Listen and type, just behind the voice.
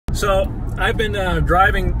So I've been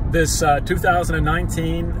driving this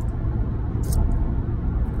 2019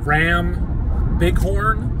 Ram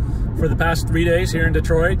Bighorn for the past 3 days here in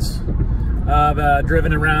Detroit. I've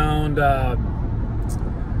driven around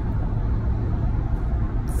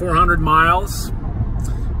 400 miles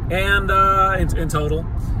and in total,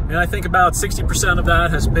 and I think about 60% of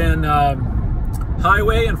that has been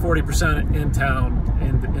highway and 40% in town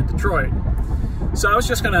in Detroit. So I was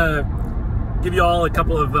just gonna give you all a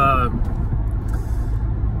couple of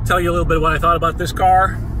tell you a little bit of what I thought about this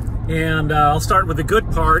car, and I'll start with the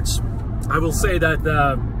good parts. I will say that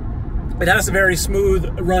it has a very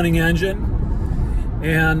smooth running engine,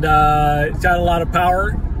 and it's got a lot of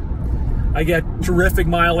power. I get terrific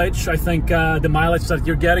mileage. I think the mileage that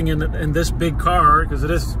you're getting in this big car, because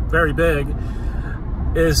it is very big,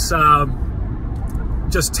 is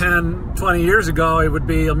just 10, 20 years ago, it would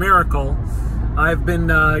be a miracle. I've been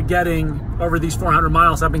getting, over these 400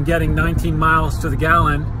 miles, I've been getting 19 miles to the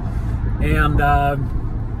gallon, and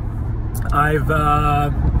I've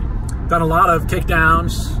done a lot of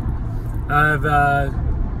kickdowns. I've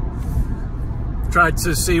tried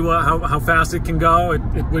to see how fast it can go.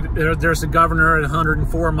 There's a governor at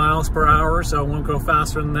 104 miles per hour, so it won't go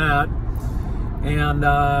faster than that. And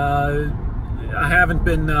I haven't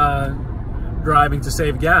been driving to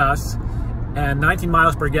save gas, and 19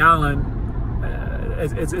 miles per gallon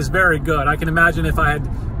is very good. I can imagine if I had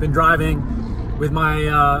been driving with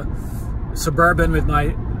my Suburban, with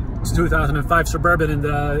my 2005 Suburban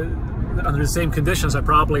under the same conditions, I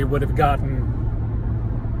probably would have gotten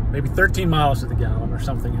maybe 13 miles to the gallon or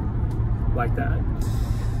something like that.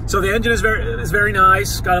 So the engine is very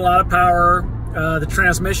nice, got a lot of power. The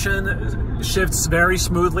transmission shifts very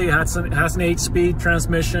smoothly. It has an 8-speed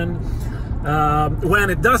transmission. When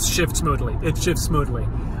it does shift smoothly, it shifts smoothly.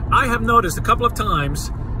 I have noticed a couple of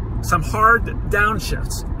times some hard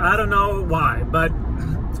downshifts. I don't know why, but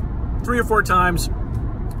 3 or 4 times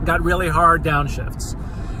got really hard downshifts.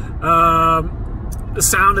 The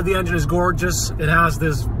sound of the engine is gorgeous. It has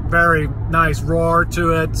this very nice roar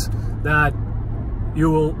to it that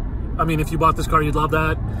you will, I mean, if you bought this car, you'd love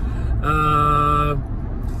that.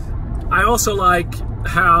 I also like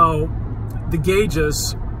how the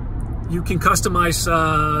gauges, you can customize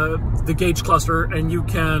the gauge cluster, and you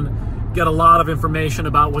can get a lot of information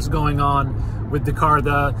about what's going on with the car.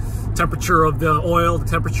 The temperature of the oil, the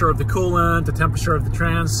temperature of the coolant, the temperature of the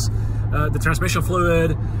transmission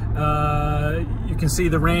fluid. You can see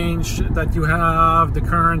the range that you have, the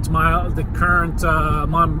current mileage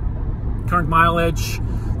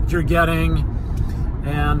that you're getting,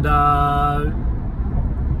 and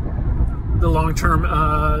the long-term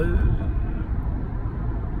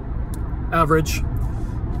average.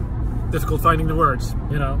 Difficult finding the words,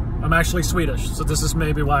 you know. I'm actually Swedish, so this is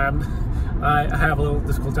maybe why I have a little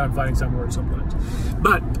difficult time finding some words sometimes.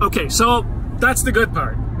 But okay, so that's the good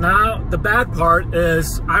part. Now the bad part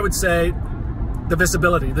is, I would say, the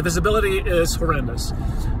visibility. The visibility is horrendous.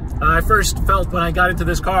 I first felt when I got into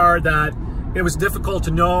this car that it was difficult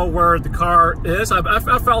to know where the car is.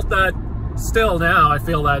 I felt that still now. I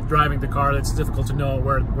feel that driving the car, it's difficult to know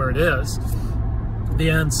where it is. The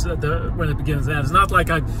ends, when it begins and ends. It's not like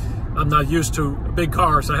I'm not used to big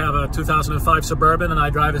cars. I have a 2005 Suburban and I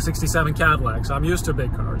drive a 67 Cadillac, so I'm used to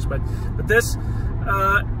big cars. But this,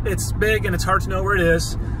 it's big and it's hard to know where it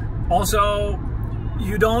is. Also,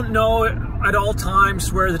 you don't know at all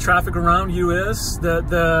times where the traffic around you is.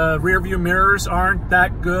 The rear view mirrors aren't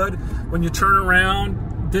that good. When you turn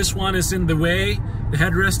around, this one is in the way. The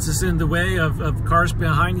headrest is in the way of cars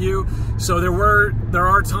behind you. So there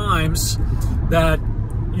are times that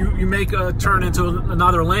you make a turn into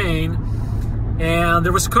another lane, and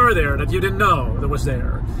there was a car there that you didn't know that was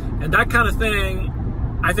there. And that kind of thing,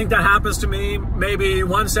 I think that happens to me maybe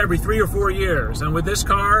once every 3 or 4 years. And with this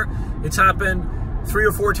car, it's happened 3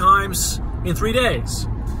 or 4 times in 3 days.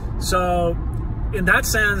 So in that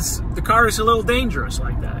sense, the car is a little dangerous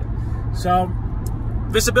like that. So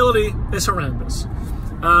visibility is horrendous.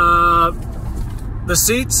 The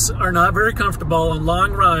seats are not very comfortable on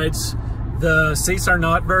long rides. The seats are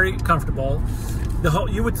not very comfortable.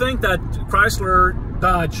 You would think that Chrysler,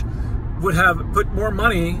 Dodge would have put more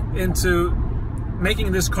money into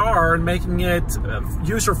making this car and making it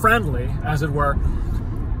user-friendly, as it were.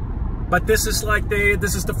 But this is like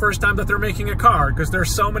this is the first time that they're making a car, because there's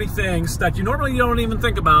so many things that you normally don't even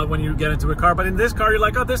think about when you get into a car. But in this car, you're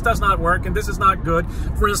like, oh, this does not work, and this is not good.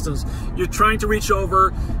 For instance, you're trying to reach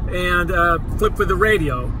over and flip with the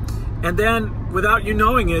radio, and then without you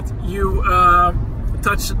knowing it, you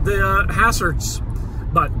touch the hazards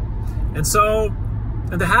button. And so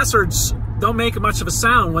And the hazards don't make much of a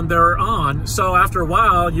sound when they're on. So after a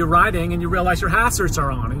while, you're riding and you realize your hazards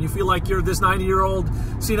are on, and you feel like you're this 90-year-old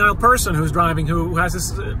senile person who's driving, who has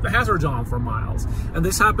his hazards on for miles. And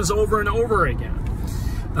this happens over and over again.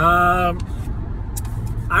 I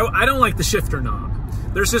don't like the shifter knob.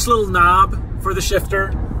 There's this little knob for the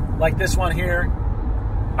shifter, like this one here.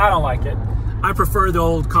 I don't like it. I prefer the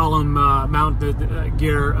old column mounted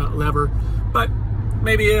gear lever, but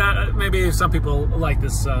maybe some people like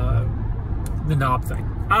this the knob thing.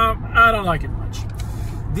 I don't like it much.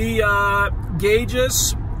 The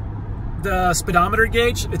gauges, the speedometer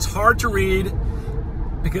gauge, it's hard to read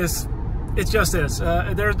because it just is.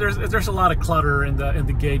 There's a lot of clutter in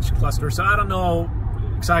the gauge cluster, so I don't know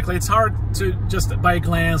exactly. It's hard to just by a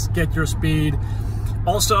glance get your speed.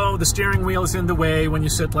 Also, the steering wheel is in the way when you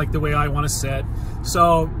sit like the way I want to sit,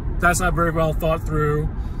 so that's not very well thought through.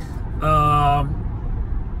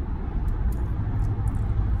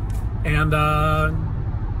 And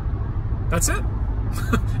that's it.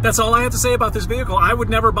 That's all I have to say about this vehicle. I would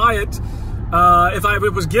never buy it. If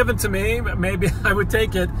it was given to me, maybe I would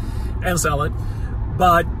take it and sell it.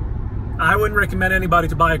 But I wouldn't recommend anybody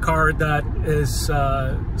to buy a car that is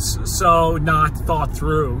so not thought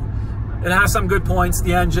through. It has some good points.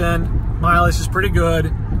 The engine mileage is pretty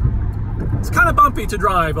good. It's kind of bumpy to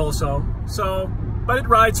drive also. But it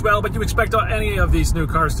rides well, but you expect any of these new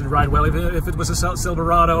cars to ride well. If it was a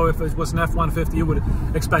Silverado, if it was an F-150, you would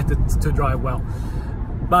expect it to drive well.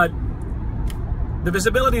 But the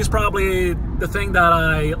visibility is probably the thing that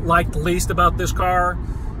I liked least about this car,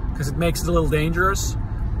 because it makes it a little dangerous.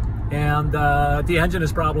 And the engine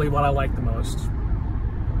is probably what I like the most.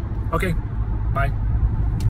 Okay, bye.